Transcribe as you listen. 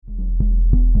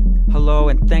Hello,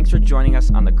 and thanks for joining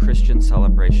us on the Christian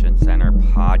Celebration Center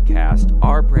podcast.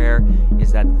 Our prayer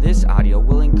is that this audio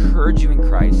will encourage you in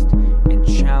Christ and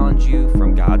challenge you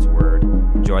from God's Word.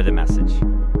 Enjoy the message.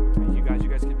 Thank you guys. You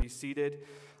guys can be seated.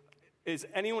 Is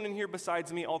anyone in here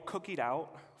besides me all cookied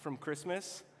out from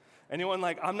Christmas? Anyone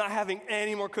like, I'm not having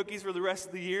any more cookies for the rest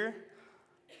of the year?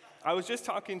 I was just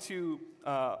talking to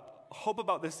Hope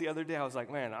about this the other day. I was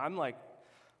like, man,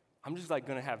 I'm just like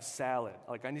gonna have salad.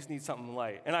 Like, I just need something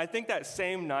light. And I think that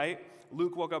same night,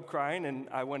 Luke woke up crying, and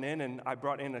I went in and I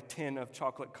brought in a tin of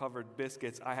chocolate-covered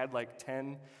biscuits. I had like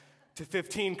 10 to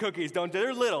 15 cookies.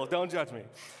 They're little, don't judge me.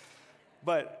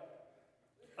 But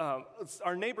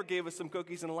our neighbor gave us some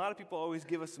cookies, and a lot of people always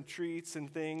give us some treats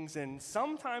and things, and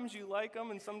sometimes you like them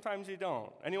and sometimes you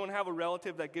don't. Anyone have a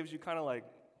relative that gives you kind of like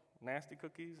nasty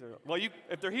cookies?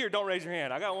 If they're here, don't raise your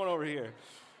hand. I got one over here.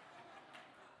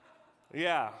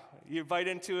 Yeah, you bite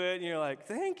into it and you're like,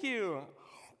 thank you.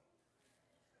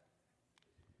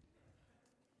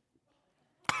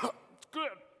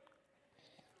 Good.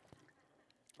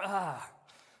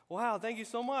 Wow, thank you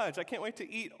so much. I can't wait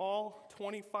to eat all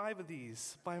 25 of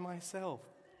these by myself.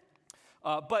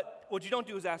 But what you don't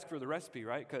do is ask for the recipe,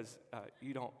 right? Because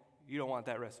you don't want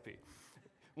that recipe.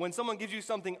 When someone gives you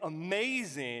something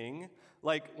amazing,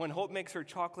 like when Hope makes her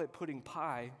chocolate pudding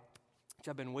pie, which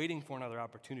I've been waiting for another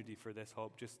opportunity for this,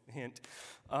 Hope, just hint.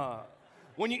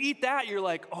 When you eat that, you're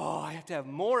like, oh, I have to have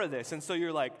more of this. And so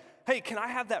you're like, hey, can I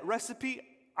have that recipe?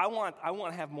 I want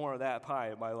to have more of that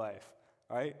pie in my life,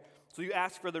 right? So you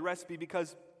ask for the recipe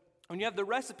because when you have the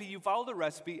recipe, you follow the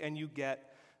recipe and you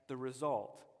get the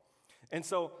result. And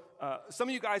so some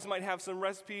of you guys might have some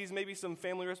recipes, maybe some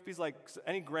family recipes, like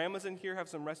any grandmas in here have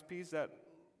some recipes that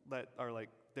are like,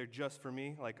 they're just for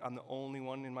me, like I'm the only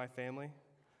one in my family.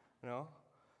 No?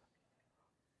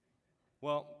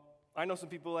 Well, I know some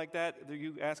people like that.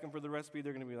 You ask them for the recipe,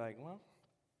 they're going to be like, well,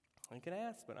 I can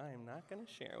ask, but I am not going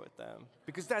to share with them.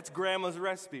 Because that's grandma's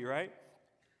recipe, right?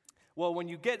 Well, when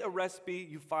you get a recipe,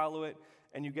 you follow it,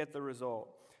 and you get the result.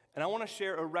 And I want to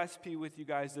share a recipe with you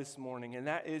guys this morning, and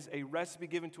that is a recipe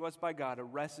given to us by God, a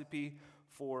recipe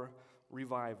for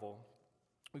revival.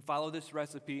 We follow this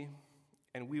recipe,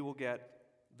 and we will get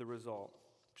the result,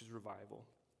 which is revival.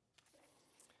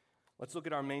 Let's look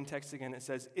at our main text again. It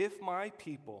says, if my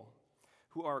people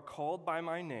who are called by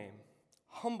my name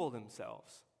humble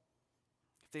themselves,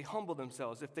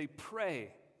 if they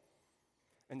pray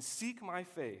and seek my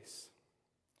face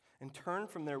and turn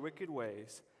from their wicked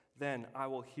ways, then I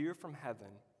will hear from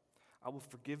heaven, I will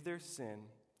forgive their sin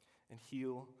and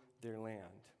heal their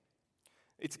land.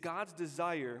 It's God's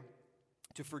desire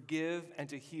to forgive and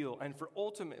to heal, and for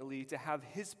ultimately to have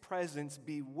his presence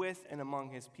be with and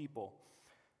among his people.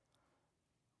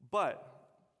 But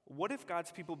what if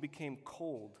God's people became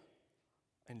cold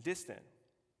and distant?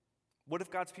 What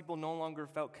if God's people no longer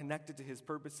felt connected to his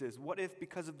purposes? What if,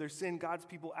 because of their sin, God's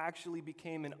people actually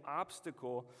became an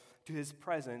obstacle to his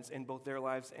presence in both their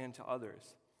lives and to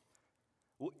others?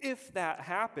 Well, if that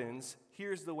happens,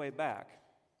 here's the way back,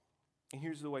 and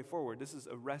here's the way forward. This is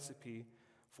a recipe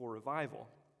for revival.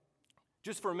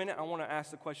 Just for a minute, I want to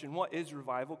ask the question, what is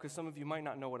revival? Because some of you might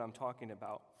not know what I'm talking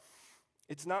about.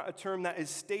 It's not a term that is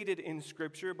stated in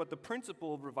Scripture, but the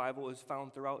principle of revival is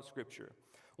found throughout Scripture.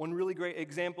 One really great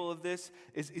example of this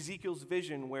is Ezekiel's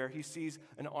vision, where he sees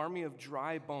an army of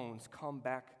dry bones come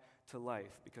back to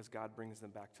life because God brings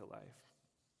them back to life.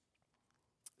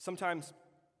 Sometimes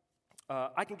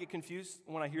I can get confused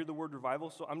when I hear the word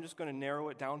revival, so I'm just going to narrow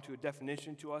it down to a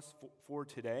definition to us for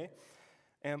today.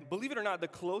 And believe it or not, the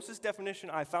closest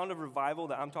definition I found of revival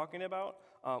that I'm talking about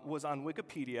was on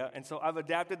Wikipedia, and so I've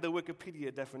adapted the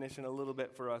Wikipedia definition a little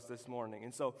bit for us this morning.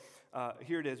 And so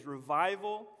here it is.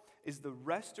 Revival is the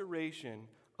restoration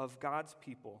of God's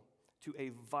people to a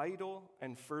vital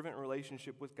and fervent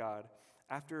relationship with God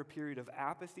after a period of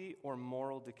apathy or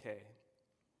moral decay.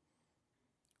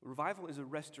 Revival is a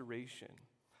restoration,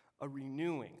 a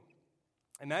renewing.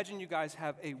 Imagine you guys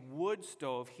have a wood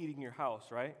stove heating your house,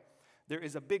 right? There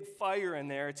is a big fire in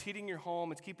there. It's heating your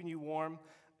home. It's keeping you warm.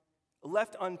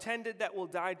 Left untended, that will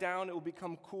die down. It will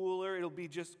become cooler. It'll be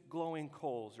just glowing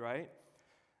coals, right?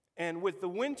 And with the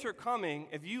winter coming,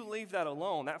 if you leave that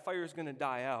alone, that fire is going to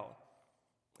die out.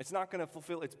 It's not going to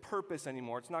fulfill its purpose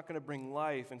anymore. It's not going to bring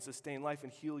life and sustain life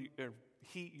and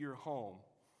heat your home.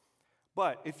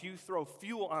 But if you throw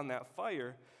fuel on that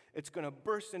fire, it's going to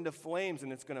burst into flames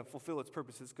and it's going to fulfill its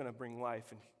purpose. It's going to bring life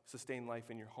and sustain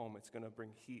life in your home. It's going to bring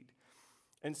heat.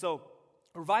 And so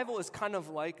revival is kind of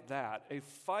like that, a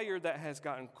fire that has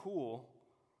gotten cool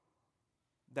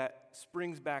that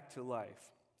springs back to life.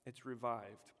 It's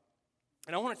revived.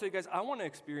 And I want to tell you guys, I want to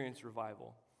experience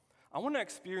revival. I want to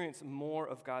experience more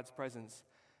of God's presence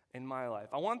in my life.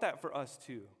 I want that for us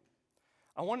too.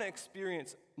 I want to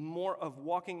experience more of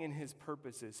walking in his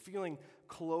purposes, feeling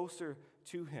closer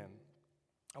to him.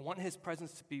 I want his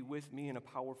presence to be with me in a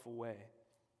powerful way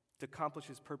to accomplish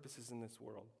his purposes in this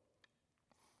world.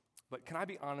 But can I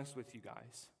be honest with you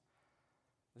guys?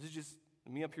 This is just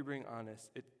me up here being honest.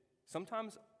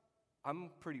 Sometimes I'm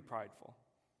pretty prideful.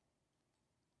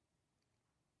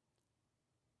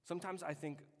 Sometimes I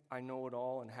think I know it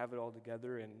all and have it all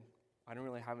together, and I don't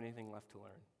really have anything left to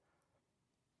learn.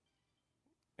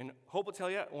 And Hope will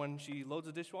tell you, when she loads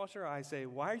a dishwasher, I say,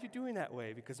 "Why are you doing that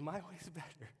way? Because my way is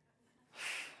better."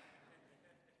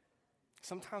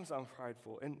 Sometimes I'm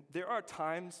prideful, and there are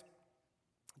times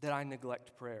that I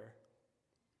neglect prayer.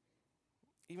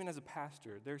 Even as a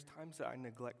pastor, there's times that I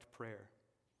neglect prayer.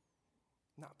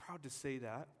 I'm not proud to say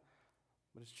that,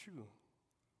 but it's true.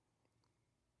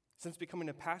 Since becoming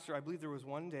a pastor, I believe there was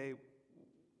one day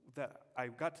that I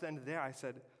got to the end of the day, I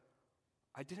said,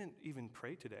 I didn't even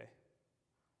pray today.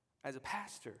 As a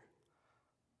pastor,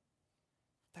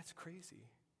 that's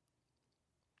crazy.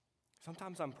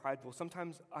 Sometimes I'm prideful.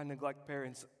 Sometimes I neglect prayer.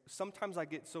 And sometimes I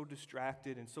get so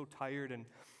distracted and so tired. And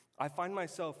I find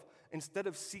myself, instead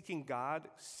of seeking God,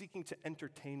 seeking to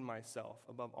entertain myself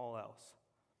above all else.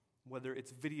 Whether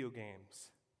it's video games,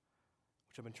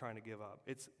 which I've been trying to give up.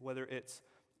 Whether it's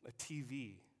a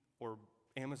TV or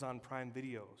Amazon Prime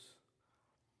videos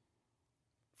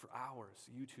for hours,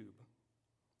 YouTube.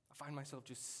 I find myself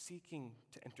just seeking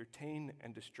to entertain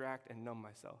and distract and numb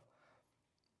myself.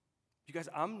 You guys,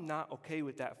 I'm not okay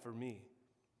with that for me.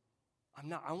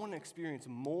 I want to experience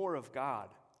more of God,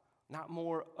 not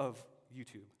more of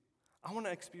YouTube. I want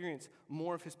to experience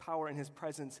more of his power and his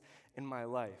presence in my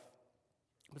life.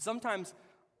 But sometimes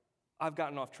I've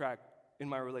gotten off track in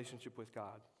my relationship with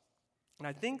God. And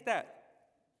I think that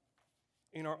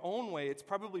in our own way, it's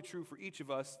probably true for each of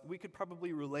us. We could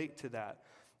probably relate to that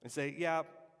and say, yeah,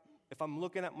 if I'm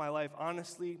looking at my life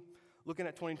honestly, looking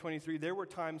at 2023, there were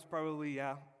times probably,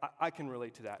 yeah, I can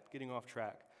relate to that, getting off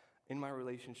track in my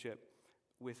relationship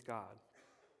with God.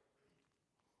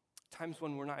 Times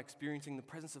when we're not experiencing the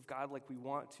presence of God like we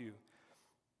want to,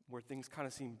 where things kind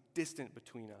of seem distant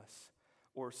between us,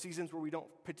 or seasons where we don't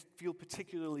feel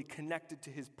particularly connected to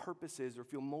his purposes or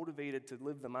feel motivated to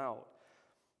live them out,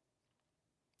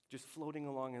 just floating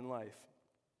along in life.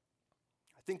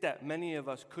 I think that many of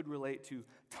us could relate to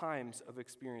times of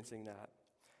experiencing that,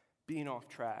 being off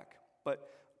track. But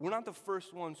we're not the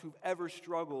first ones who've ever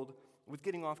struggled with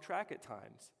getting off track at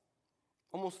times.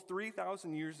 Almost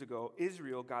 3,000 years ago,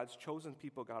 Israel, God's chosen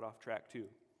people, got off track too.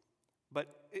 But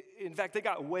in fact, they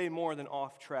got way more than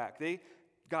off track. They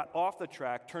got off the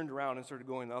track, turned around, and started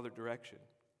going the other direction.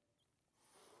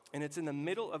 And it's in the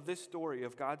middle of this story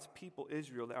of God's people,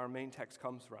 Israel, that our main text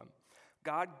comes from.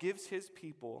 God gives his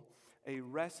people a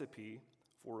recipe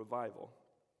for revival.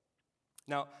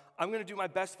 Now, I'm going to do my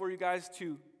best for you guys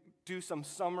to do some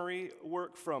summary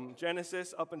work from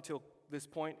Genesis up until this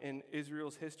point in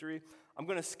Israel's history. I'm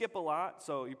going to skip a lot,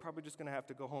 so you're probably just going to have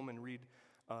to go home and read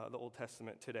the Old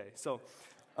Testament today. So,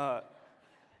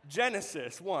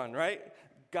 Genesis 1, right?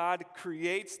 God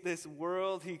creates this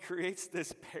world. He creates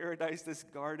this paradise, this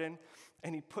garden,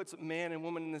 and he puts man and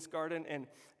woman in this garden.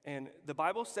 And the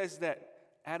Bible says that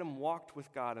Adam walked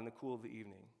with God in the cool of the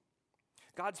evening.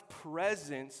 God's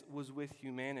presence was with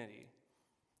humanity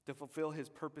to fulfill his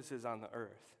purposes on the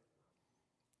earth.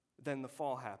 Then the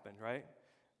fall happened, right?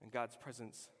 And God's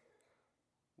presence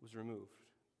was removed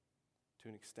to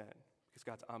an extent because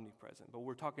God's omnipresent. But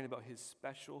we're talking about his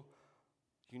special,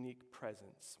 unique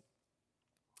presence.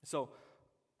 So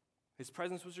his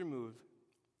presence was removed,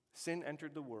 sin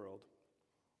entered the world,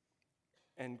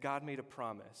 and God made a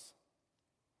promise.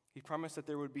 He promised that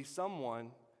there would be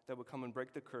someone that would come and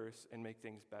break the curse and make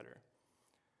things better.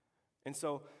 And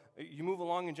so you move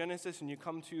along in Genesis and you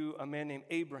come to a man named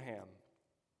Abraham.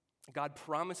 God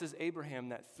promises Abraham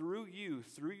that through you,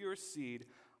 through your seed,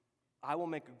 I will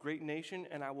make a great nation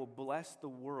and I will bless the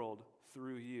world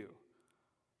through you.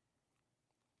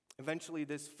 Eventually,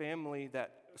 this family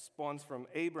that spawns from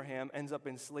Abraham ends up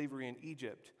in slavery in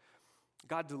Egypt.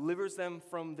 God delivers them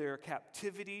from their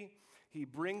captivity. He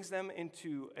brings them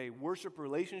into a worship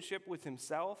relationship with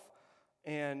himself,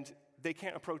 and they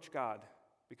can't approach God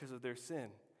because of their sin.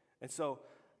 And so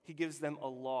he gives them a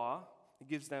law. He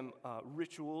gives them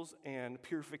rituals and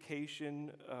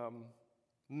purification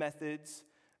methods,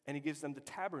 and he gives them the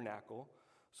tabernacle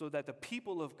so that the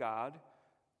people of God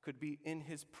could be in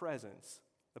his presence.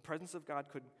 The presence of God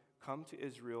could come to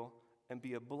Israel and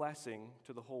be a blessing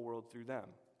to the whole world through them.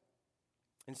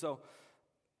 And so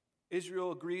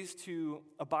Israel agrees to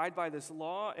abide by this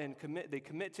law and they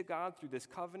commit to God through this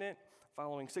covenant,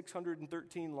 following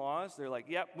 613 laws. They're like,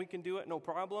 yep, we can do it, no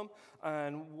problem.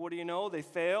 And what do you know? They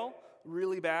fail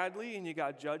really badly, and you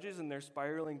got judges, and they're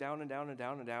spiraling down and down and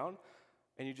down and down.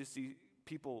 And you just see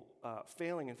people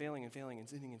failing and failing and failing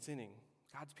and sinning,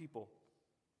 God's people.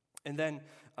 And then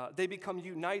they become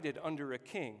united under a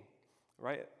king,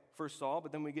 right? First Saul,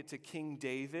 but then we get to King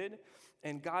David,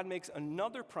 and God makes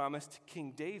another promise to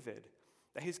King David,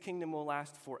 that his kingdom will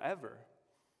last forever.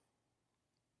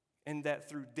 And that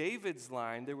through David's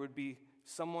line, there would be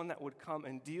someone that would come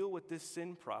and deal with this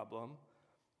sin problem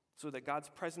so that God's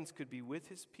presence could be with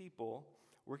his people,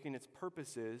 working its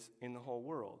purposes in the whole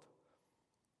world.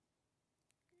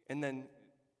 And then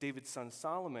David's son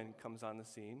Solomon comes on the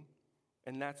scene,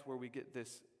 and that's where we get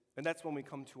this, and that's when we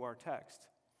come to our text.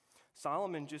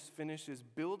 Solomon just finishes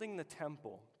building the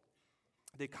temple.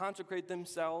 They consecrate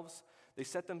themselves, they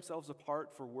set themselves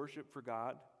apart for worship for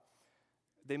God.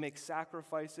 They make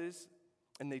sacrifices,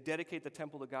 and they dedicate the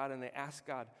temple to God, and they ask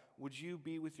God, would you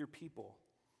be with your people?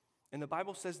 And the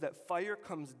Bible says that fire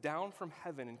comes down from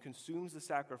heaven and consumes the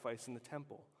sacrifice in the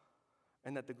temple,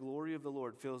 and that the glory of the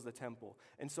Lord fills the temple.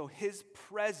 And so his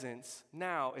presence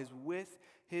now is with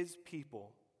his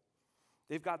people.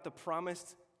 They've got the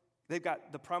promise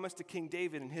to King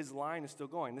David, and his line is still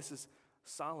going. This is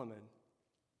Solomon.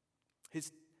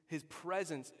 His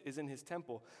presence is in his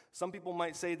temple. Some people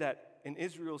might say that in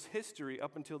Israel's history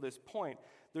up until this point,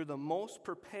 they're the most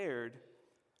prepared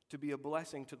to be a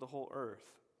blessing to the whole earth.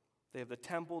 They have the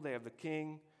temple, they have the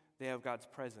king, they have God's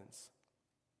presence.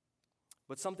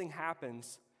 But something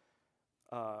happens,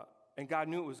 and God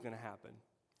knew it was going to happen.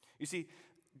 You see,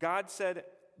 God said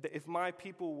that if my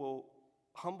people will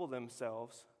humble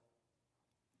themselves,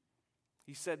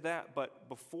 he said that, but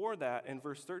before that, in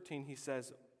verse 13, he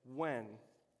says, when?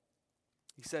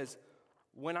 He says,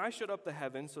 when I shut up the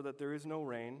heavens so that there is no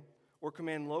rain, or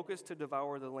command locusts to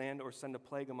devour the land, or send a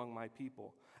plague among my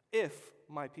people, if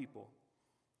my people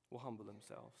will humble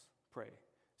themselves, pray,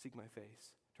 seek my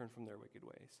face, turn from their wicked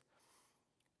ways.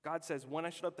 God says, when I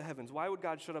shut up the heavens. Why would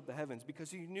God shut up the heavens?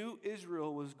 Because he knew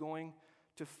Israel was going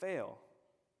to fail.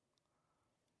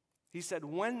 He said,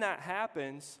 when that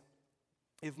happens,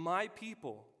 if my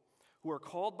people who are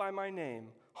called by my name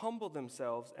humble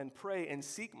themselves and pray and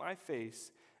seek my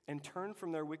face and turn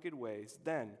from their wicked ways,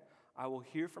 then I will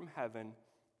hear from heaven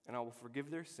and I will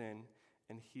forgive their sin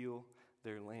and heal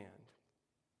their land.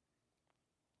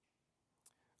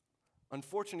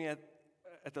 Unfortunately,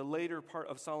 at the later part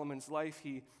of Solomon's life,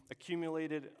 he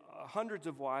accumulated hundreds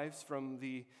of wives from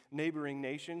the neighboring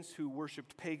nations who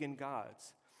worshiped pagan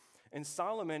gods. And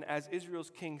Solomon, as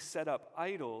Israel's king, set up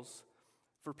idols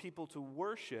for people to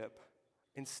worship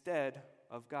instead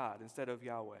of God, instead of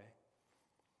Yahweh.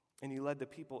 And he led the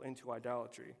people into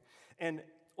idolatry. And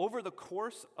over the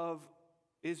course of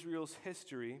Israel's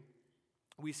history,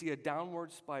 we see a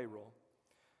downward spiral.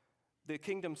 The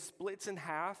kingdom splits in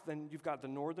half. Then you've got the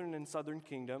northern and southern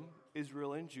kingdom,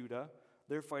 Israel and Judah.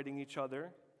 They're fighting each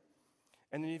other.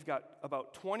 And then you've got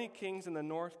about 20 kings in the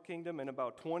north kingdom and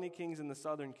about 20 kings in the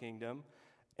southern kingdom.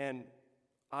 And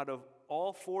out of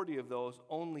all 40 of those,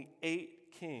 only 8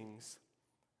 kings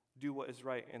do what is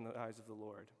right in the eyes of the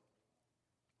Lord.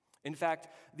 In fact,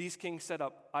 these kings set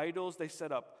up idols, they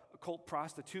set up occult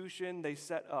prostitution, they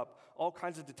set up all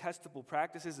kinds of detestable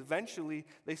practices. Eventually,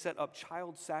 they set up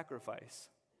child sacrifice.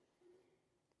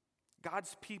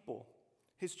 God's people,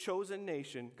 his chosen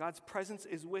nation, God's presence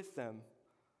is with them.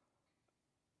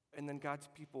 And then God's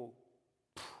people,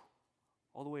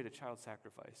 all the way to child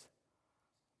sacrifice.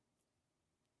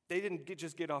 They didn't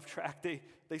just get off track.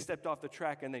 They stepped off the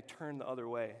track and they turned the other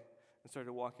way and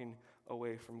started walking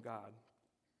away from God.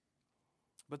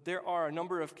 But there are a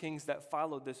number of kings that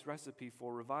followed this recipe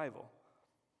for revival.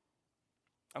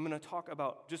 I'm going to talk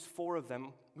about just 4 of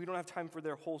them. We don't have time for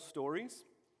their whole stories,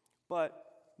 but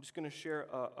I'm just going to share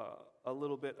a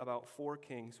little bit about 4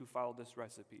 kings who followed this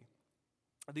recipe.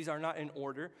 These are not in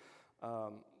order,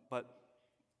 but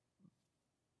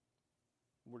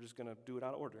we're just going to do it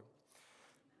out of order.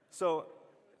 So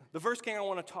the first king I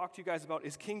want to talk to you guys about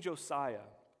is King Josiah.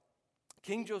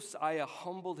 King Josiah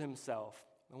humbled himself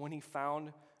when he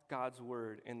found God's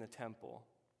word in the temple.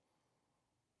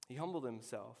 He humbled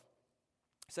himself.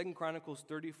 2 Chronicles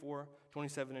 34,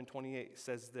 27 and 28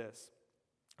 says this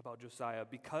about Josiah.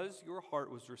 Because your heart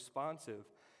was responsive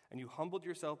and you humbled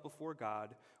yourself before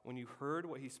God when you heard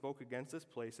what he spoke against this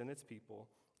place and its people,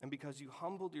 and because you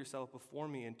humbled yourself before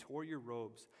me and tore your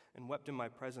robes and wept in my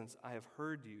presence, I have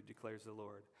heard you, declares the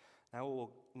Lord.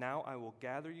 Now I will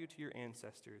gather you to your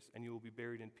ancestors, and you will be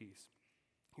buried in peace.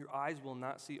 Your eyes will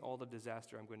not see all the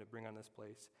disaster I'm going to bring on this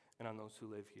place and on those who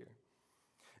live here.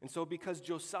 And so because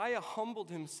Josiah humbled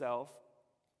himself,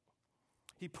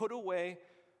 he put away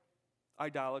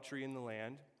idolatry in the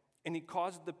land, and he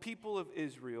caused the people of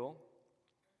Israel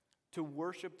to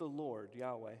worship the Lord,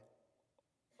 Yahweh,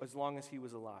 as long as he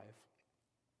was alive.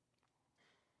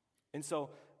 And so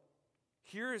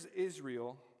here is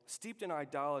Israel, steeped in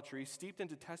idolatry, steeped in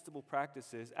detestable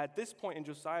practices. At this point in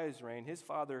Josiah's reign, his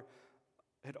father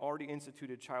had already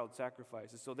instituted child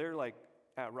sacrifices. So they're like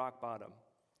at rock bottom.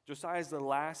 Josiah is the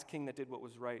last king that did what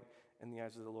was right in the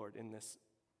eyes of the Lord in this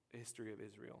history of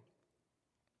Israel.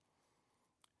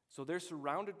 So they're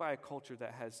surrounded by a culture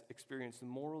that has experienced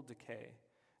moral decay,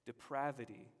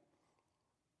 depravity,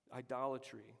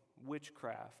 idolatry,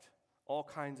 witchcraft, all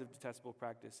kinds of detestable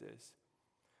practices.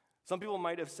 Some people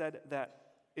might have said that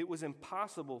it was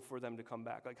impossible for them to come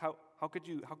back. Like how could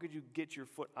you get your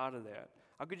foot out of that?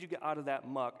 How could you get out of that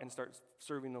muck and start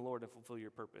serving the Lord and fulfill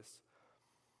your purpose?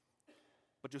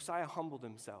 But Josiah humbled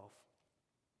himself.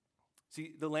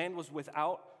 See, the land was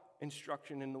without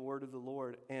instruction in the word of the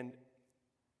Lord, and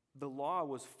the law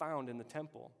was found in the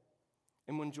temple.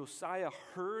 And when Josiah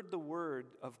heard the word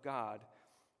of God,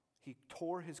 he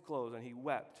tore his clothes and he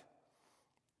wept.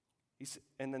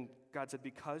 And then God said,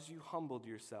 because you humbled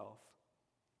yourself,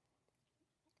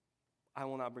 I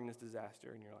will not bring this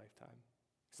disaster in your lifetime.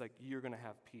 It's like, you're going to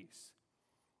have peace.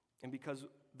 And because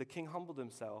the king humbled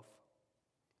himself,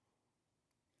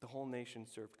 the whole nation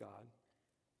served God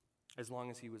as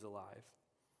long as he was alive.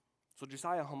 So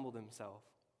Josiah humbled himself.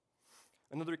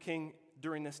 Another king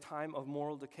during this time of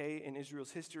moral decay in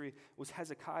Israel's history was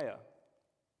Hezekiah.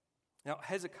 Now,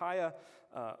 Hezekiah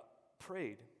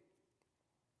prayed.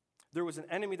 There was an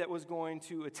enemy that was going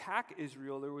to attack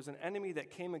Israel. There was an enemy that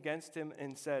came against him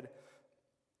and said,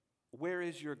 "Where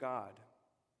is your God?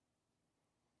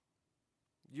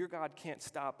 Your God can't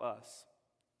stop us.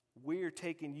 We're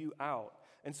taking you out."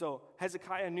 And so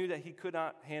Hezekiah knew that he could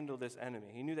not handle this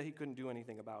enemy. He knew that he couldn't do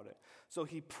anything about it. So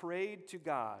he prayed to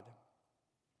God.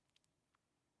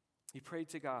 He prayed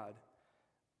to God,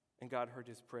 and God heard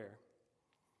his prayer.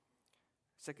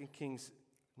 2 Kings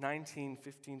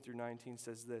 19:15 through 19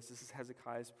 says this. This is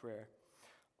Hezekiah's prayer.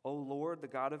 "O Lord, the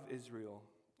God of Israel,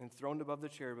 enthroned above the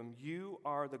cherubim, you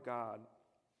are the God,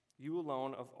 you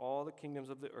alone of all the kingdoms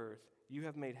of the earth. You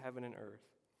have made heaven and earth.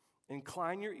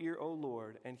 Incline your ear, O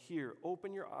Lord, and hear.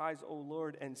 Open your eyes, O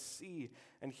Lord, and see,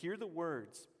 and hear the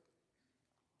words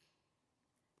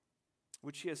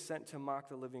which he has sent to mock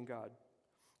the living God.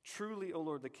 Truly, O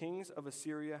Lord, the kings of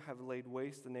Assyria have laid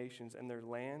waste the nations and their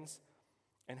lands,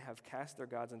 and have cast their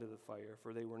gods into the fire,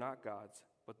 for they were not gods,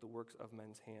 but the works of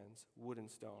men's hands, wood and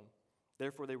stone.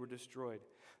 Therefore they were destroyed.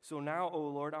 So now, O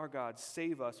Lord our God,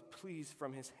 save us, please,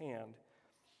 from his hand,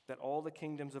 that all the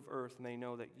kingdoms of earth may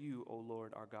know that you, O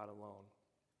Lord, are God alone."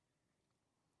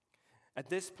 At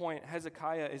this point,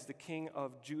 Hezekiah is the king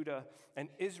of Judah, and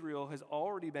Israel has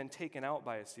already been taken out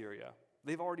by Assyria.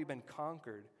 They've already been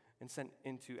conquered and sent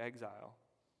into exile.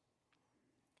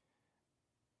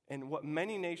 And what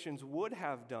many nations would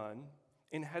have done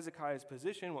in Hezekiah's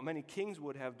position, what many kings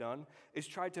would have done, is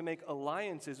try to make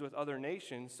alliances with other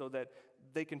nations so that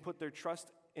they can put their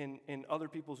trust in other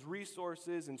people's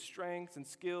resources and strengths and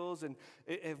skills. And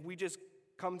if we just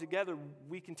come together,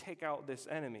 we can take out this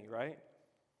enemy, right?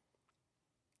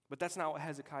 But that's not what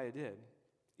Hezekiah did.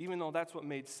 Even though that's what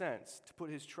made sense, to put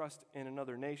his trust in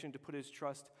another nation, to put his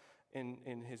trust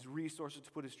in his resources,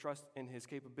 to put his trust in his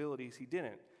capabilities, he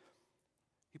didn't.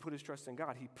 He put his trust in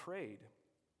God. He prayed.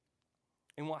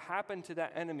 And what happened to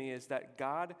that enemy is that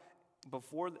God,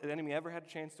 before the enemy ever had a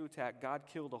chance to attack, God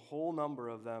killed a whole number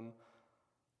of them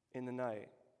in the night.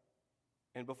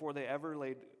 And before they ever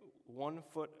laid one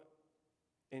foot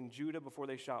in Judah, before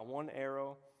they shot one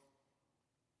arrow,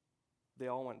 they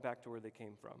all went back to where they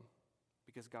came from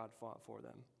because God fought for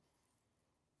them.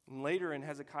 And later in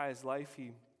Hezekiah's life,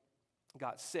 he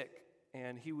got sick,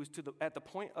 and he was at the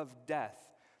point of death.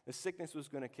 The sickness was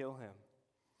going to kill him.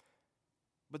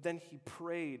 But then he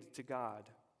prayed to God.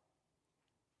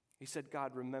 He said,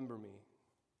 "God, remember me."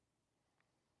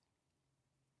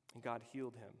 And God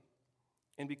healed him.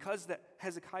 And because that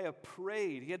Hezekiah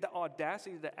prayed, he had the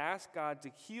audacity to ask God to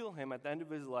heal him at the end of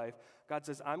his life, God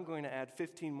says, "I'm going to add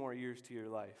 15 more years to your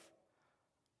life."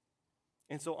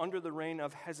 And so under the reign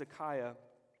of Hezekiah,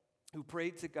 who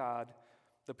prayed to God,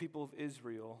 the people of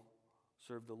Israel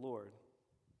served the Lord.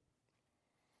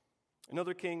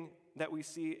 Another king that we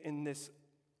see in this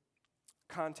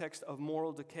context of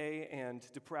moral decay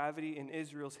and depravity in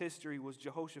Israel's history was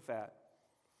Jehoshaphat.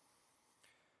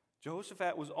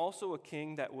 Jehoshaphat was also a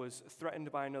king that was threatened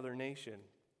by another nation.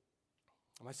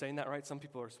 Am I saying that right? Some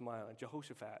people are smiling.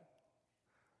 Jehoshaphat.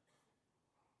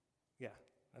 Yeah,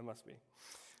 that must be.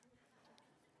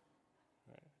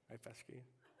 All right, Pastor Keith?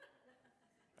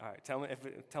 All right,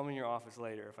 tell me in your office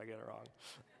later if I get it wrong.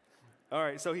 All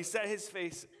right, so he set his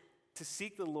face to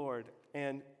seek the Lord,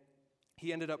 and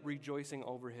he ended up rejoicing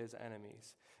over his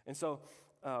enemies. And so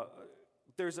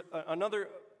there's another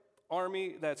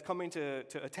army that's coming to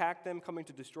attack them, coming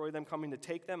to destroy them, coming to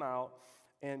take them out,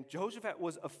 and Jehoshaphat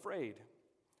was afraid.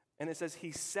 And it says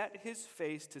he set his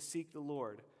face to seek the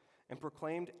Lord and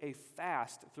proclaimed a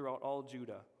fast throughout all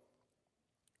Judah.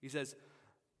 He says,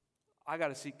 I got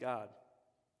to seek God.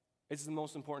 It's the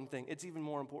most important thing. It's even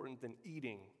more important than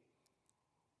eating.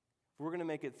 If we're going to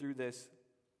make it through this,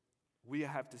 we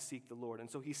have to seek the Lord. And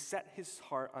so he set his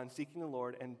heart on seeking the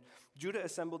Lord, and Judah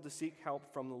assembled to seek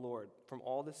help from the Lord. From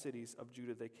all the cities of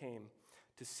Judah they came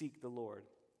to seek the Lord.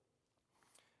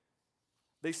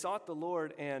 They sought the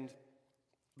Lord, and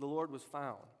the Lord was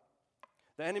found.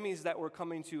 The enemies that were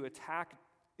coming to attack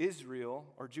Israel,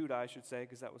 or Judah, I should say,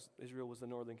 because Israel was the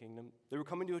northern kingdom. They were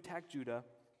coming to attack Judah.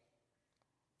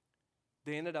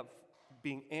 They ended up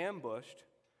being ambushed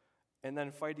and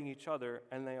then fighting each other,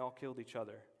 and they all killed each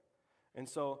other. And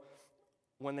so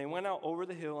when they went out over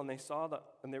the hill and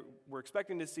they were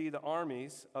expecting to see the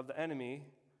armies of the enemy,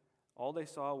 all they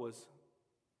saw was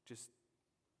just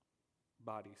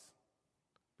bodies,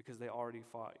 because they already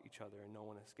fought each other and no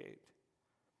one escaped.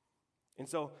 And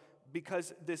so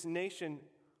because this nation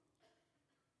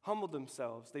humbled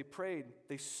themselves, they prayed,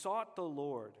 they sought the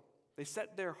Lord. They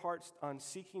set their hearts on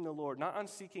seeking the Lord, not on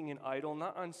seeking an idol,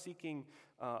 not on seeking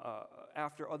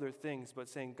after other things, but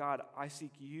saying, God, I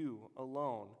seek you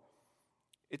alone.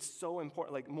 It's so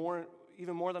important,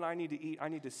 even more than I need to eat, I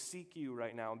need to seek you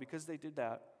right now. And because they did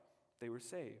that, they were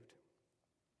saved.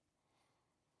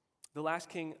 The last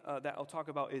king that I'll talk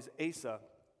about is Asa.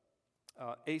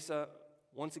 Asa,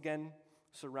 once again,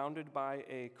 surrounded by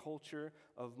a culture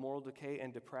of moral decay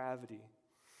and depravity.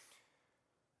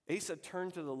 Asa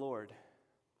turned to the Lord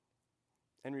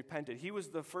and repented. He was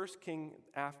the first king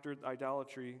after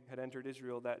idolatry had entered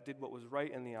Israel that did what was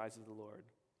right in the eyes of the Lord.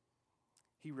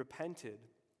 He repented.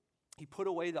 He put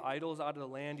away the idols out of the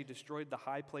land. He destroyed the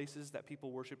high places that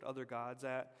people worshiped other gods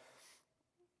at.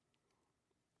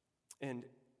 And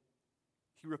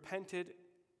he repented,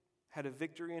 had a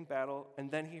victory in battle, and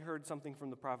then he heard something from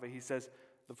the prophet.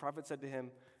 The prophet said to him,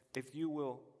 if you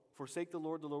will forsake the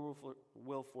Lord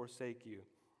will forsake you.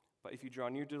 But if you draw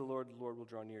near to the Lord will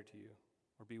draw near to you,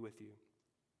 or be with you.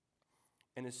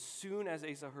 And as soon as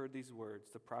Asa heard these words,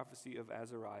 the prophecy of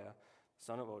Azariah,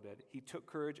 son of Oded, he took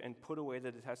courage and put away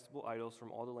the detestable idols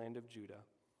from all the land of Judah.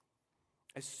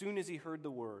 As soon as he heard the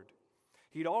word,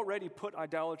 he'd already put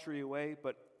idolatry away,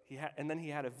 and then he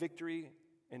had a victory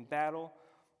in battle.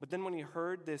 But then when he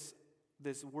heard this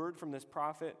word from this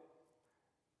prophet,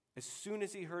 as soon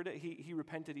as he heard it, he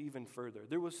repented even further.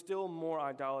 There was still more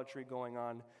idolatry going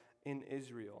on in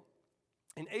Israel.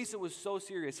 And Asa was so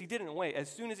serious, he didn't wait.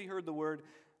 As soon as he heard the word,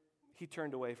 he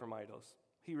turned away from idols.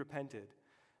 He repented.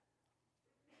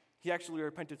 He actually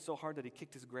repented so hard that he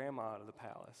kicked his grandma out of the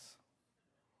palace.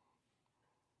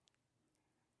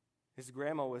 His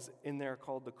grandma was in there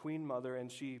called the Queen Mother,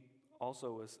 and she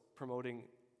also was promoting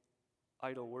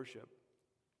idol worship.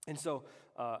 And so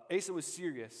Asa was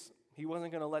serious. He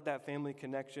wasn't going to let that family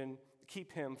connection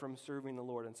keep him from serving the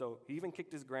Lord. And so he even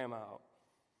kicked his grandma out.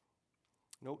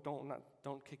 No,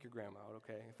 don't kick your grandma out,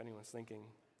 okay? If anyone's thinking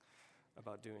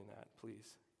about doing that,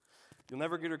 please. You'll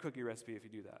never get her cookie recipe if you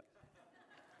do that.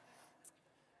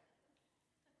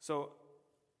 So,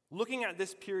 looking at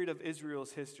this period of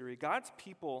Israel's history, God's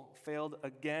people failed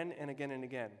again and again and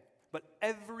again. But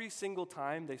every single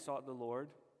time they sought the Lord,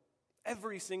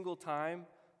 every single time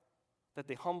that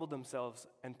they humbled themselves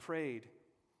and prayed,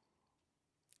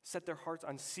 set their hearts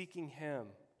on seeking Him,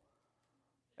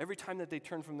 every time that they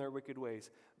turned from their wicked ways,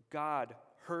 God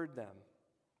heard them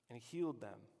and He healed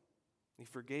them. He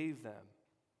forgave them.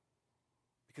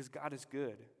 Because God is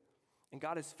good. And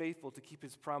God is faithful to keep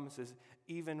His promises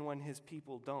even when His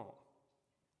people don't.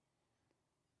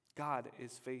 God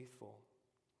is faithful.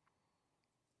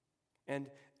 And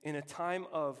in a time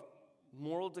of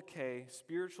moral decay,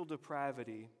 spiritual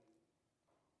depravity,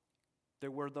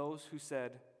 there were those who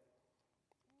said,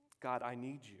 God, I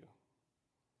need you.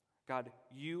 God,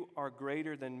 you are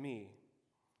greater than me.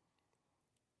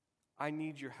 I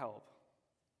need your help.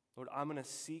 Lord, I'm going to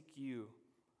seek you.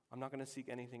 I'm not going to seek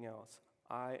anything else.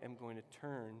 I am going to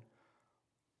turn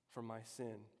from my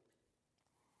sin.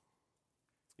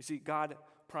 You see, God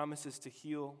promises to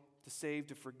heal, to save,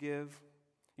 to forgive.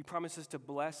 He promises to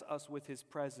bless us with His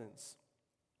presence.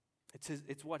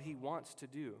 It's what He wants to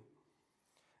do.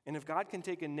 And if God can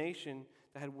take a nation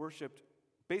that had worshiped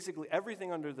basically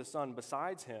everything under the sun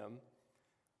besides him,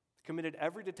 committed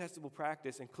every detestable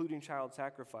practice, including child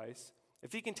sacrifice,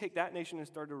 if he can take that nation and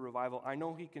start a revival, I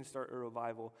know he can start a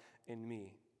revival in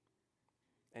me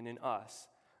and in us.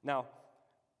 Now,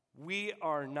 we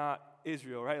are not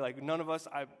Israel, right? Like none of us,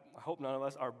 I hope none of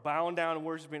us, are bound down and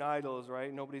worshiping idols,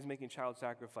 right? Nobody's making child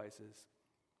sacrifices.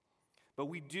 But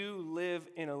we do live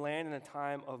in a land and a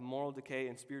time of moral decay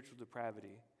and spiritual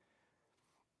depravity.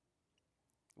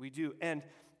 We do. And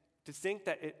to think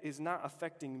that it is not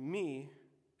affecting me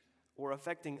or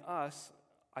affecting us,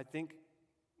 I think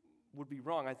would be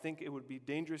wrong. I think it would be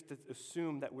dangerous to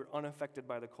assume that we're unaffected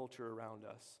by the culture around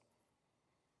us.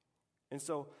 And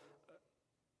so,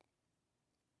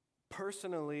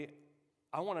 personally,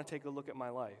 I want to take a look at my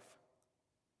life.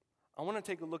 I want to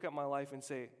take a look at my life and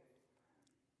say,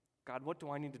 God, what do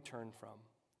I need to turn from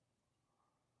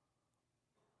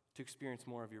to experience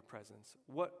more of your presence?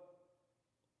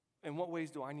 In what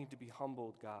ways do I need to be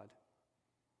humbled, God,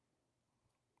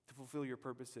 to fulfill your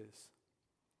purposes?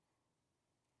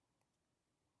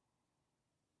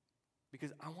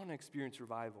 Because I want to experience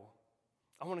revival.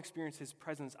 I want to experience his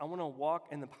presence. I want to walk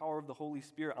in the power of the Holy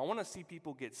Spirit. I want to see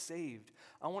people get saved.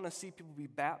 I want to see people be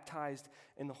baptized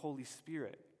in the Holy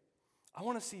Spirit. I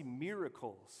want to see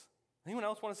miracles. Anyone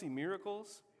else want to see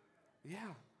miracles?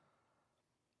 Yeah.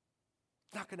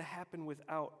 It's not going to happen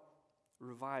without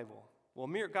revival. Well,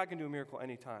 God can do a miracle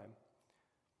anytime.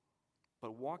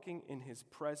 But walking in his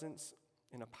presence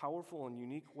in a powerful and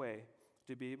unique way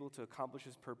to be able to accomplish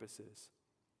his purposes.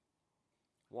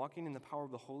 Walking in the power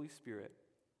of the Holy Spirit.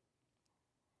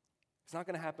 It's not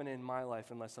going to happen in my life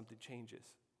unless something changes.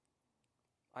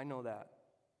 I know that.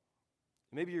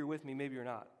 Maybe you're with me, maybe you're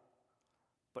not.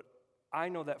 But I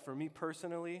know that for me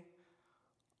personally,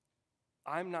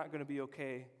 I'm not going to be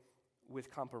okay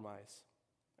with compromise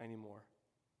anymore.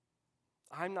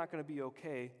 I'm not going to be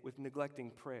okay with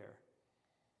neglecting prayer.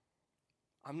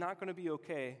 I'm not going to be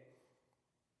okay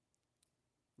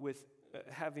with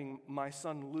having my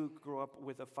son Luke grow up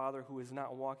with a father who is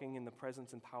not walking in the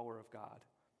presence and power of God.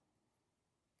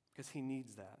 Because he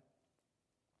needs that.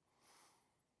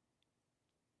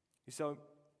 So,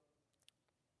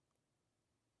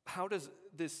 how does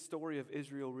this story of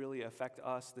Israel really affect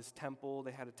us? This temple,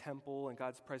 they had a temple and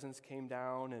God's presence came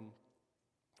down, and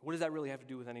what does that really have to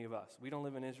do with any of us? We don't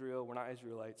live in Israel, we're not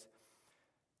Israelites.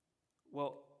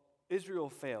 Well, Israel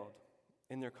failed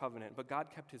in their covenant, but God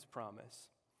kept his promise.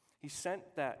 He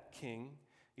sent that king,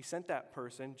 he sent that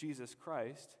person, Jesus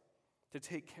Christ, to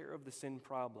take care of the sin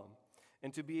problem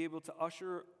and to be able to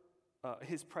usher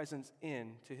his presence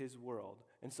in to his world.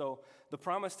 And so the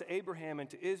promise to Abraham and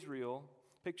to Israel,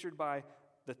 pictured by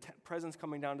the presence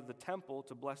coming down to the temple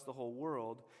to bless the whole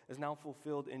world, is now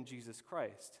fulfilled in Jesus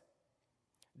Christ.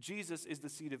 Jesus is the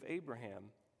seed of Abraham,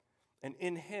 and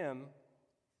in him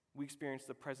we experience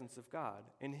the presence of God.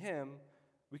 In him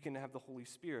we can have the Holy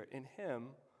Spirit. In him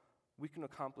we can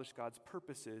accomplish God's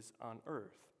purposes on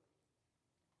earth.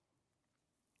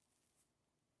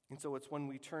 And so it's when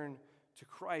we turn to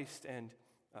Christ and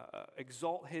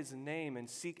exalt his name and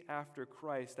seek after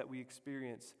Christ that we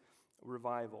experience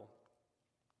revival.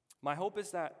 My hope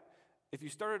is that if you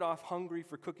started off hungry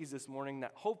for cookies this morning,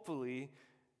 that hopefully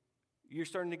you're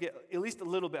starting to get at least a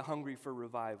little bit hungry for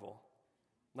revival.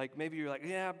 Like maybe you're like,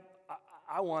 yeah,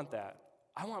 I want that.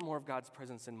 I want more of God's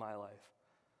presence in my life.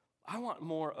 I want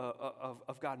more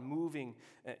of God moving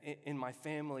in my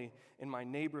family, in my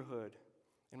neighborhood,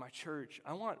 in my church.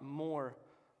 I want more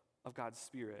of God's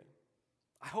Spirit.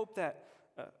 I hope that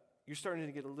you're starting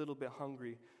to get a little bit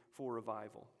hungry for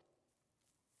revival.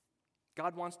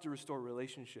 God wants to restore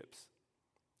relationships,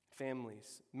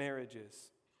 families,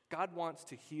 marriages. God wants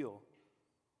to heal.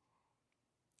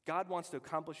 God wants to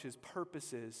accomplish his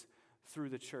purposes through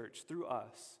the church, through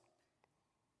us.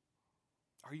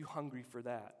 Are you hungry for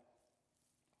that?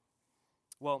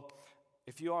 Well,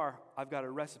 if you are, I've got a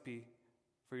recipe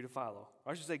for you to follow.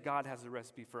 Or I should say God has a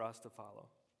recipe for us to follow.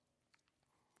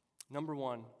 Number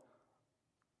one,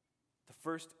 the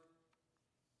first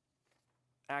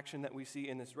action that we see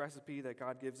in this recipe that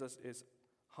God gives us is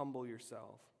humble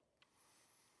yourself.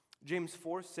 James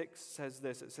 4:6 says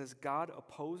this. It says, God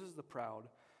opposes the proud,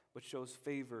 but shows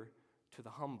favor to the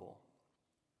humble.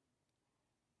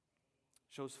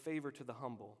 Shows favor to the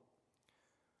humble.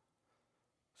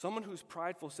 Someone who's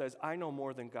prideful says, I know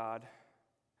more than God.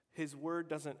 His word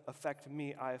doesn't affect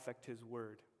me, I affect his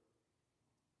word.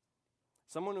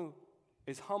 Someone who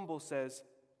is humble says,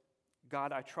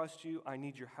 God, I trust you, I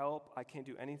need your help, I can't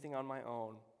do anything on my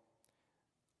own.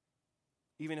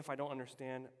 Even if I don't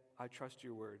understand, I trust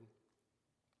your word.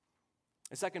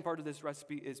 The second part of this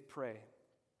recipe is pray.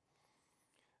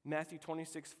 Matthew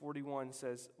 26:41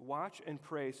 says, "Watch and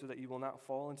pray so that you will not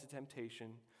fall into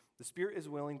temptation. The spirit is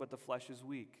willing, but the flesh is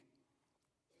weak."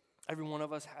 Every one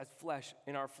of us has flesh.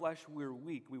 In our flesh, we're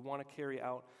weak. We want to carry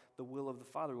out the will of the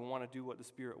Father. We want to do what the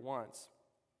Spirit wants.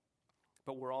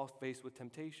 But we're all faced with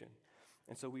temptation.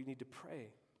 And so we need to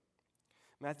pray.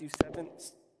 Matthew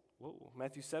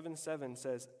 7:7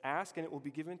 says, "Ask and it will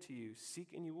be given to you.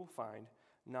 Seek and you will find.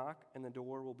 Knock and the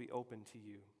door will be opened to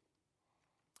you."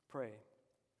 Pray.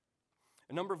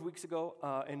 A number of weeks ago,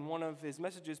 in one of his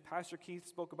messages, Pastor Keith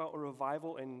spoke about a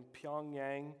revival in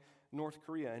Pyongyang, North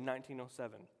Korea in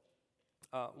 1907.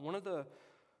 One of the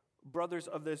brothers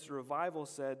of this revival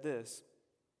said this: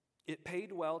 "It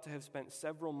paid well to have spent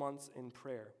several months in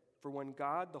prayer, for when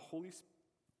God, the Holy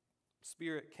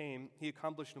Spirit, came, he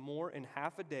accomplished more in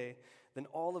half a day than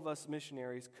all of us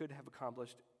missionaries could have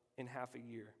accomplished in half a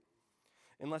year.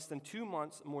 In less than 2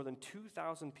 months, more than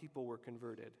 2,000 people were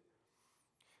converted."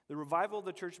 The revival of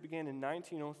the church began in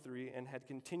 1903 and had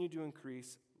continued to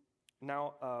increase,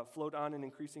 now flowed on in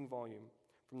increasing volume.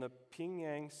 From the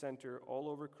Pyongyang Center all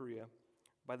over Korea,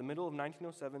 by the middle of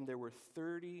 1907, there were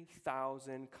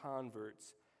 30,000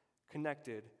 converts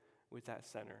connected with that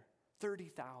center.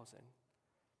 30,000.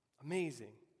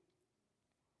 Amazing.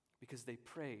 Because they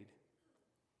prayed,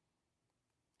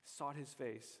 sought his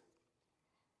face,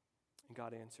 and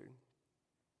God answered.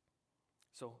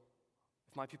 So,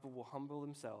 if my people will humble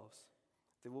themselves,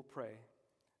 they will pray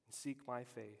and seek my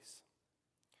face.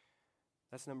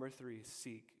 That's number 3,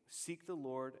 seek. Seek the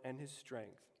Lord and his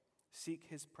strength. Seek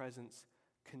his presence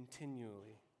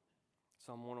continually.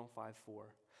 Psalm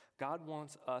 105:4. God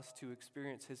wants us to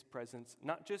experience his presence,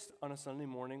 not just on a Sunday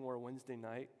morning or a Wednesday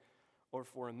night, or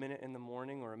for a minute in the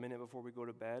morning or a minute before we go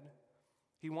to bed.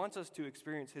 He wants us to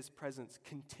experience his presence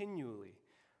continually.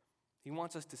 He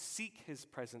wants us to seek his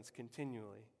presence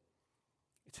continually.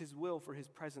 It's his will for his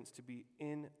presence to be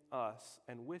in us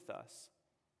and with us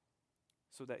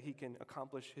so that he can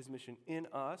accomplish his mission in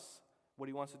us, what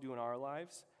he wants to do in our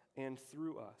lives, and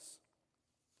through us.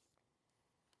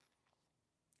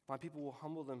 My people will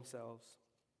humble themselves,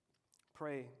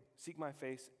 pray, seek my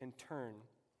face, and turn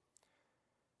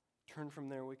from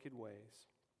their wicked ways.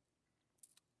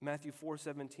 Matthew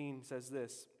 4:17 says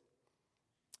this.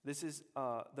 This is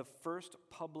the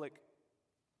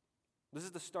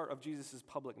start of Jesus'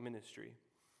 public ministry.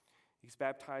 He's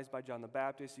baptized by John the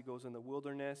Baptist. He goes in the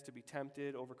wilderness to be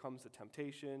tempted, overcomes the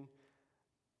temptation.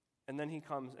 And then he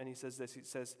comes and he says this. He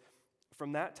says,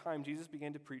 "From that time Jesus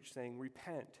began to preach, saying,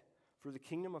 'Repent, for the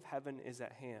kingdom of heaven is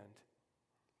at hand.'"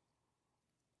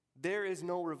 There is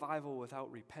no revival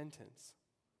without repentance.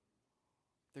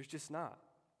 There's just not.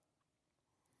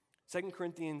 2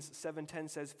 Corinthians 7:10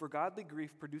 says, "For godly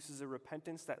grief produces a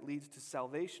repentance that leads to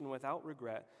salvation without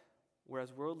regret,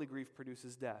 whereas worldly grief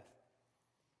produces death."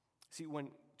 See,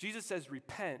 when Jesus says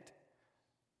repent,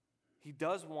 he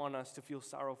does want us to feel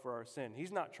sorrow for our sin.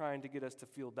 He's not trying to get us to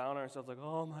feel down on ourselves like,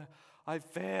 "Oh, I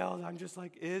failed. I'm just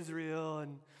like Israel,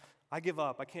 and I give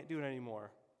up. I can't do it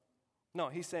anymore." No,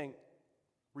 he's saying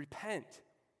repent,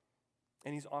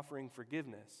 and he's offering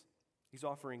forgiveness. He's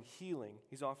offering healing.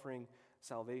 He's offering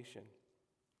salvation.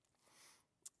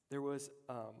 There was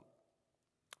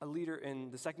a leader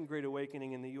in the Second Great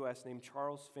Awakening in the U.S. named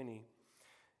Charles Finney.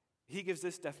 He gives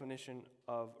this definition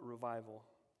of revival: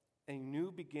 a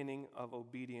new beginning of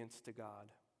obedience to God.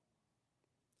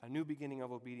 A new beginning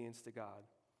of obedience to God.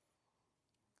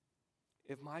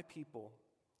 If my people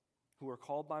who are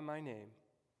called by my name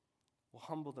will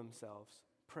humble themselves,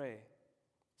 pray,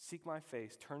 seek my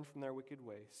face, turn from their wicked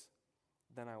ways,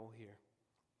 then I will hear.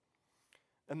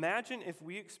 Imagine if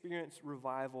we experience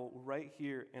revival right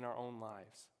here in our own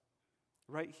lives,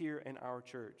 right here in our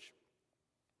church.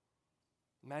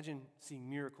 Imagine seeing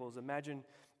miracles. Imagine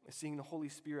seeing the Holy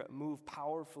Spirit move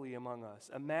powerfully among us.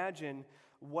 Imagine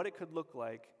what it could look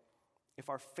like if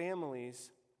our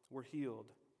families were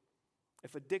healed,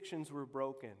 if addictions were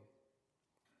broken,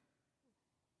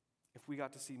 if we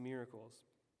got to see miracles.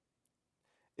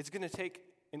 It's going to take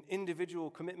an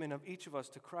individual commitment of each of us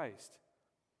to Christ,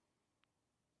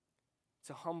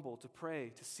 to humble, to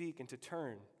pray, to seek, and to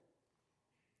turn.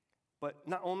 But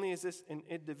not only is this an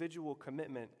individual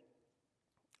commitment,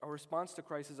 our response to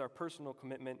Christ is our personal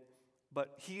commitment,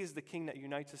 but he is the king that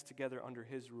unites us together under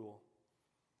his rule.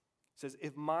 It says,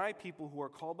 "If my people who are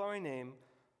called by my name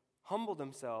humble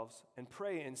themselves and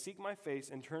pray and seek my face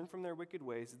and turn from their wicked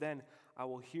ways, then I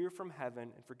will hear from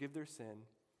heaven and forgive their sin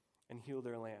and heal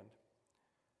their land."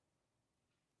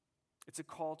 It's a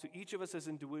call to each of us as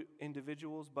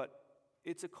individuals, but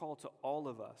it's a call to all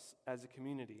of us as a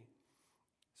community.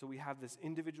 So we have this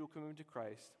individual commitment to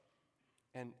Christ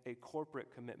and a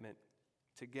corporate commitment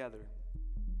together.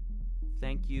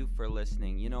 Thank you for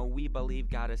listening. You know, we believe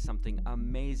God has something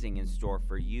amazing in store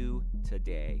for you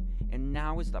today. And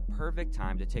now is the perfect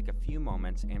time to take a few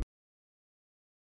moments and